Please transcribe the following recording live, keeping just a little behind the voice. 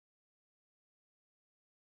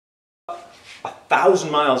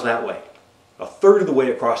1,000 miles that way, a third of the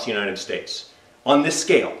way across the United States, on this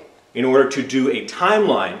scale, in order to do a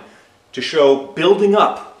timeline to show building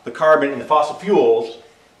up the carbon in the fossil fuels,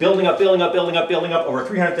 building up over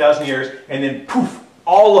 300,000 years, and then poof,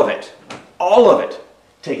 all of it,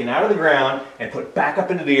 taken out of the ground and put back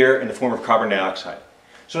up into the air in the form of carbon dioxide.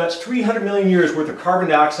 So that's 300 million years worth of carbon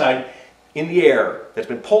dioxide in the air that's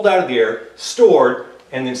been pulled out of the air, stored,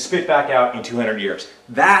 and then spit back out in 200 years.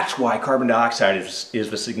 That's why carbon dioxide is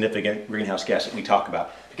the significant greenhouse gas that we talk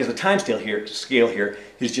about, because the time scale here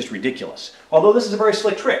is just ridiculous. Although this is a very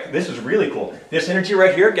slick trick. This is really cool. This energy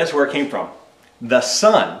right here, guess where it came from? The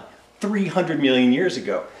sun, 300 million years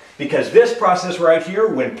ago. Because this process right here,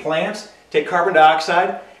 when plants take carbon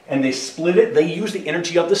dioxide and they split it, they use the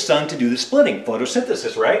energy of the sun to do the splitting,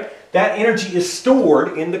 photosynthesis, right? That energy is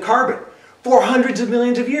stored in the carbon for hundreds of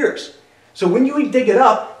millions of years. So when you dig it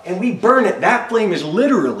up and we burn it, that flame is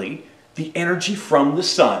literally the energy from the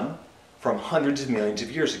sun from hundreds of millions of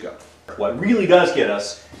years ago. What really does get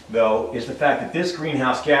us, though, is the fact that this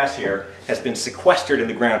greenhouse gas here has been sequestered in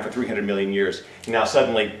the ground for 300 million years. And now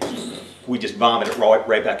suddenly, we just vomit it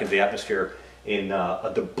right back into the atmosphere in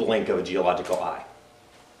the blink of a geological eye.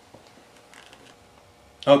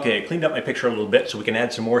 Okay, I cleaned up my picture a little bit so we can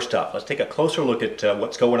add some more stuff. Let's take a closer look at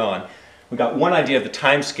what's going on. We've got one idea of the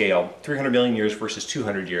time scale, 300 million years versus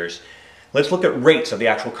 200 years. Let's look at rates of the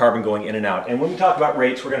actual carbon going in and out. And when we talk about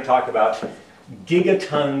rates, we're going to talk about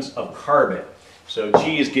gigatons of carbon. So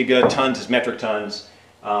G is giga, tons is metric tons.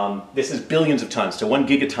 This is billions of tons. So 1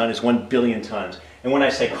 gigaton is 1 billion tons. And when I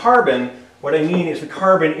say carbon, what I mean is the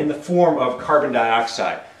carbon in the form of carbon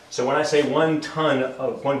dioxide. So when I say 1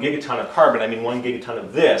 gigaton of carbon, I mean 1 gigaton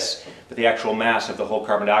of this, but the actual mass of the whole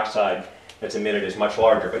carbon dioxide that's emitted is much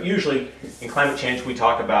larger. But usually in climate change we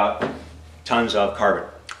talk about tons of carbon.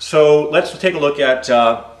 So let's take a look at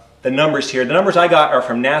the numbers here. The numbers I got are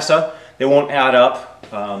from NASA. They won't add up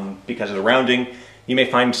because of the rounding. You may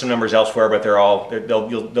find some numbers elsewhere, but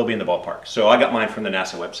they'll be in the ballpark. So I got mine from the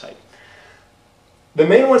NASA website. The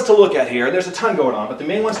main ones to look at here, there's a ton going on, but the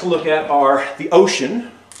main ones to look at are the ocean,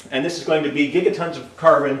 and this is going to be gigatons of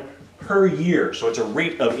carbon per year. So it's a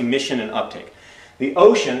rate of emission and uptake. The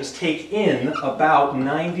oceans take in about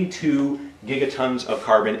 92 gigatons of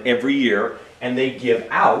carbon every year, and they give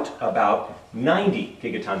out about 90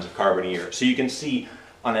 gigatons of carbon a year. So you can see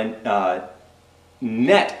on a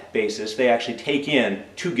net basis, they actually take in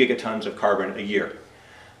 2 gigatons of carbon a year.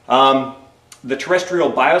 The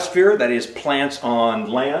terrestrial biosphere, that is plants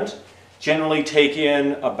on land, generally take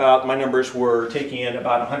in about, my numbers were taking in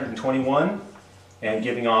about 121 and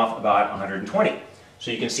giving off about 120.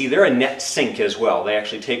 So you can see they're a net sink as well. They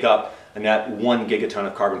actually take up a net 1 gigaton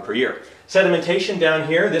of carbon per year. Sedimentation down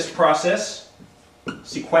here, this process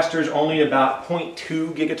sequesters only about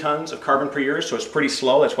 0.2 gigatons of carbon per year, so it's pretty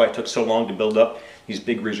slow. That's why it took so long to build up these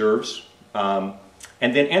big reserves. And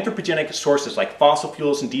then anthropogenic sources like fossil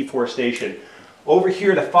fuels and deforestation. Over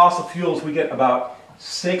here, the fossil fuels, we get about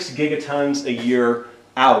 6 gigatons a year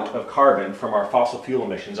out of carbon from our fossil fuel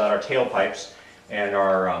emissions on our tailpipes and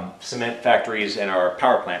our cement factories and our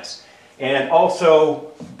power plants. And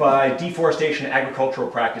also, by deforestation and agricultural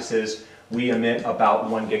practices, we emit about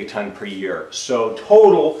 1 gigaton per year. So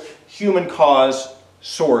total human cause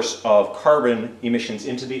source of carbon emissions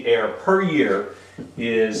into the air per year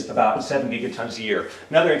is about 7 gigatons a year.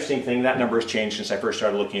 Another interesting thing, that number has changed since I first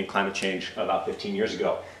started looking at climate change about 15 years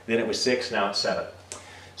ago. Then it was 6, now it's 7.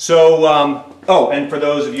 So, oh, and for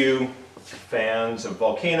those of you fans of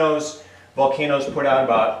volcanoes, volcanoes put out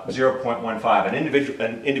about 0.15.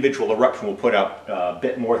 An individual eruption will put out a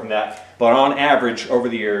bit more than that, but on average over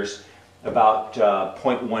the years, about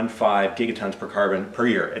 0.15 gigatons per carbon per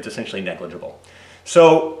year. It's essentially negligible.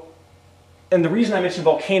 So, and the reason I mentioned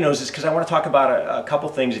volcanoes is because I want to talk about a couple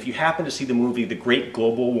things. If you happen to see the movie The Great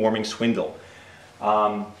Global Warming Swindle,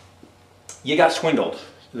 you got swindled.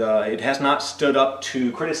 It has not stood up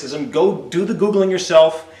to criticism. Go do the Googling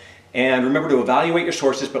yourself and remember to evaluate your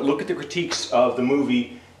sources, but look at the critiques of the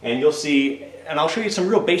movie and you'll see, and I'll show you some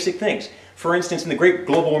real basic things. For instance, in The Great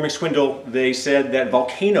Global Warming Swindle, they said that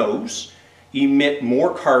volcanoes emit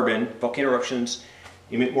more carbon, volcano eruptions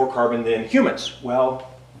emit more carbon than humans. Well,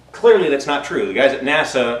 clearly that's not true. The guys at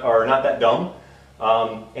NASA are not that dumb.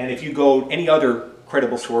 And if you go any other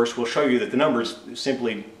credible source, will show you that the numbers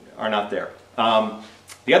simply are not there.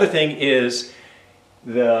 The other thing is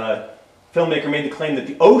the filmmaker made the claim that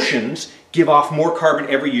the oceans give off more carbon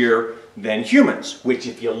every year than humans, which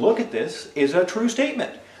if you look at this is a true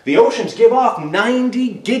statement. The oceans give off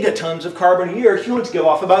 90 gigatons of carbon a year. Humans give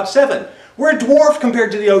off about 7. We're a dwarf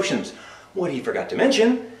compared to the oceans. What he forgot to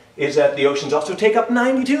mention is that the oceans also take up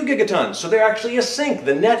 92 gigatons. So they're actually a sink.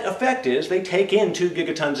 The net effect is they take in 2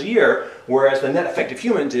 gigatons a year, whereas the net effect of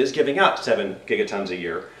humans is giving out 7 gigatons a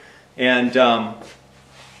year. And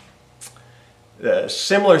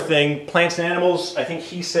similar thing, plants and animals, I think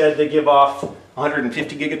he said they give off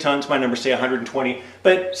 150 gigatons. My numbers say 120.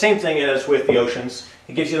 But same thing as with the oceans.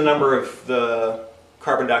 It gives you the number of the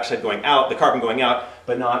carbon dioxide going out, the carbon going out,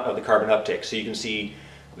 but not of the carbon uptake. So you can see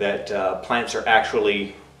that plants are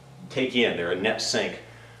actually take in, they're a net sink.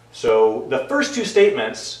 So the first two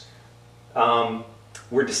statements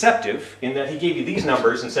were deceptive in that he gave you these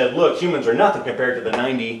numbers and said, look, humans are nothing compared to the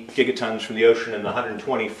 90 gigatons from the ocean and the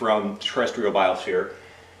 120 from terrestrial biosphere.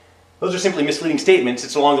 Those are simply misleading statements.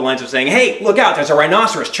 It's along the lines of saying, hey, look out, there's a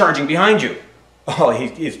rhinoceros charging behind you. Oh,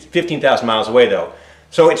 he's 15,000 miles away though.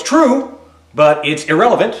 So it's true, but it's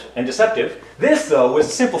irrelevant and deceptive. This though was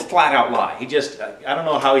a simple flat out lie. He just, I don't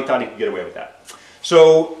know how he thought he could get away with that.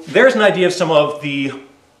 So there's an idea of some of the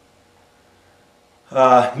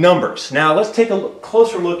numbers. Now let's take a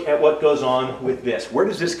closer look at what goes on with this. Where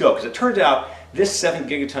does this go? Because it turns out this 7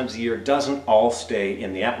 gigatons a year doesn't all stay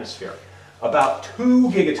in the atmosphere. About 2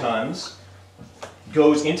 gigatons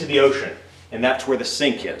goes into the ocean, and that's where the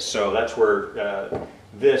sink is. So that's where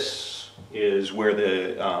this is where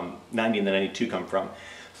the 90 and the 92 come from.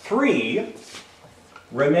 3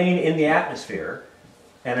 remain in the atmosphere,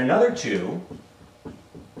 and another 2,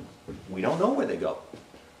 we don't know where they go.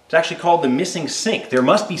 It's actually called the missing sink. There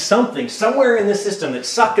must be something somewhere in this system that's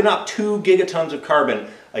sucking up 2 gigatons of carbon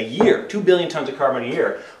a year, 2 billion tons of carbon a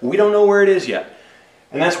year. We don't know where it is yet.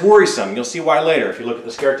 And that's worrisome. You'll see why later if you look at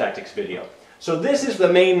the scare tactics video. So this is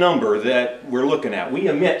the main number that we're looking at. We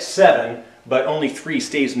emit 7, but only 3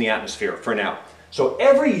 stays in the atmosphere for now. So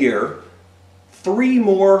every year, 3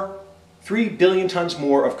 billion tons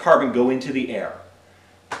more of carbon go into the air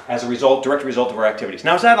as a result, direct result of our activities.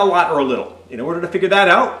 Now, is that a lot or a little? In order to figure that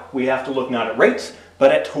out, we have to look not at rates,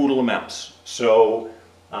 but at total amounts. So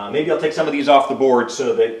maybe I'll take some of these off the board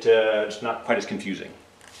so that it's not quite as confusing.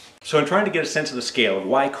 So in trying to get a sense of the scale of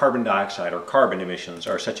why carbon dioxide or carbon emissions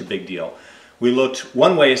are such a big deal, we looked,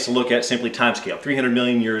 one way is to look at simply time scale, 300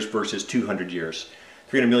 million years versus 200 years.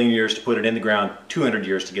 300 million years to put it in the ground, 200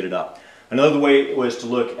 years to get it up. Another way was to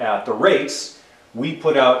look at the rates. We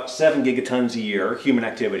put out 7 gigatons a year, human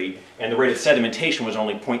activity, and the rate of sedimentation was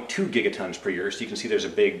only 0.2 gigatons per year, so you can see there's a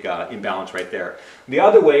big imbalance right there. The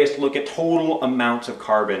other way is to look at total amounts of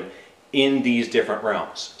carbon in these different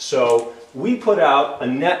realms. So we put out a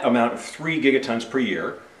net amount of 3 gigatons per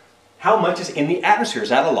year. How much is in the atmosphere? Is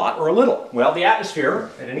that a lot or a little? Well, the atmosphere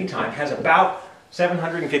at any time has about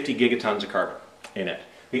 750 gigatons of carbon in it.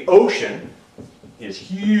 The ocean is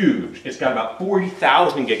huge. It's got about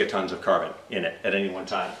 40,000 gigatons of carbon in it at any one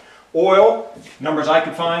time. Oil, numbers I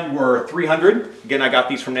could find were 300. Again, I got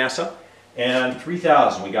these from NASA. And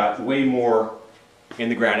 3,000. We got way more in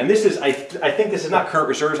the ground. And this is, I think this is not current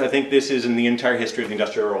reserves. I think this is in the entire history of the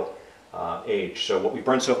industrial age. So what we've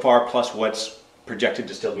burned so far plus what's projected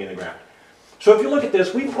to still be in the ground. So if you look at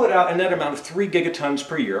this, we put out a net amount of 3 gigatons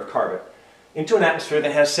per year of carbon into an atmosphere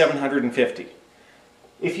that has 750.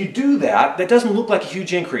 If you do that, that doesn't look like a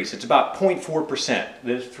huge increase. It's about 0.4%.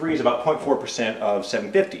 The 3 is about 0.4% of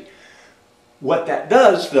 750. What that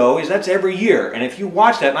does, though, is that's every year. And if you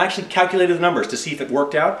watch that, and I actually calculated the numbers to see if it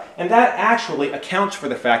worked out, and that actually accounts for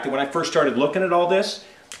the fact that when I first started looking at all this,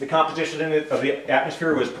 the composition of the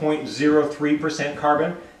atmosphere was 0.03%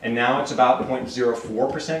 carbon, and now it's about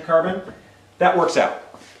 0.04% carbon. That works out.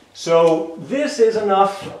 So this is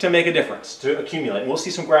enough to make a difference, to accumulate. And we'll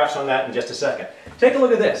see some graphs on that in just a second. Take a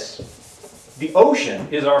look at this. The ocean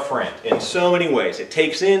is our friend in so many ways. It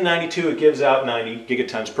takes in 92, it gives out 90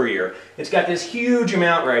 gigatons per year. It's got this huge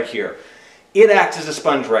amount right here. It acts as a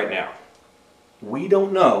sponge right now. We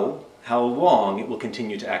don't know how long it will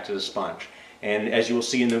continue to act as a sponge. And as you will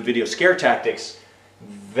see in the video scare tactics,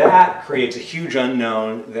 that creates a huge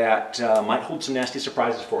unknown that might hold some nasty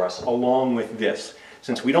surprises for us, along with this.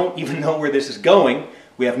 Since we don't even know where this is going,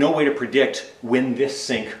 we have no way to predict when this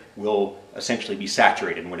sink will essentially be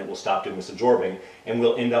saturated, when it will stop doing this absorbing, and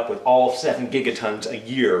we'll end up with all 7 gigatons a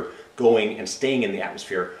year going and staying in the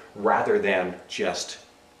atmosphere rather than just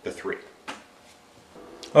the 3.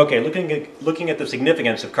 Okay, looking at the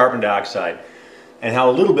significance of carbon dioxide and how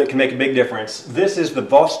a little bit can make a big difference, this is the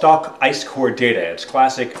Vostok ice core data. It's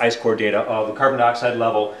classic ice core data of the carbon dioxide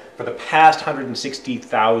level for the past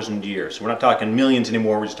 160,000 years. So we're not talking millions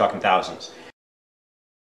anymore, we're just talking thousands.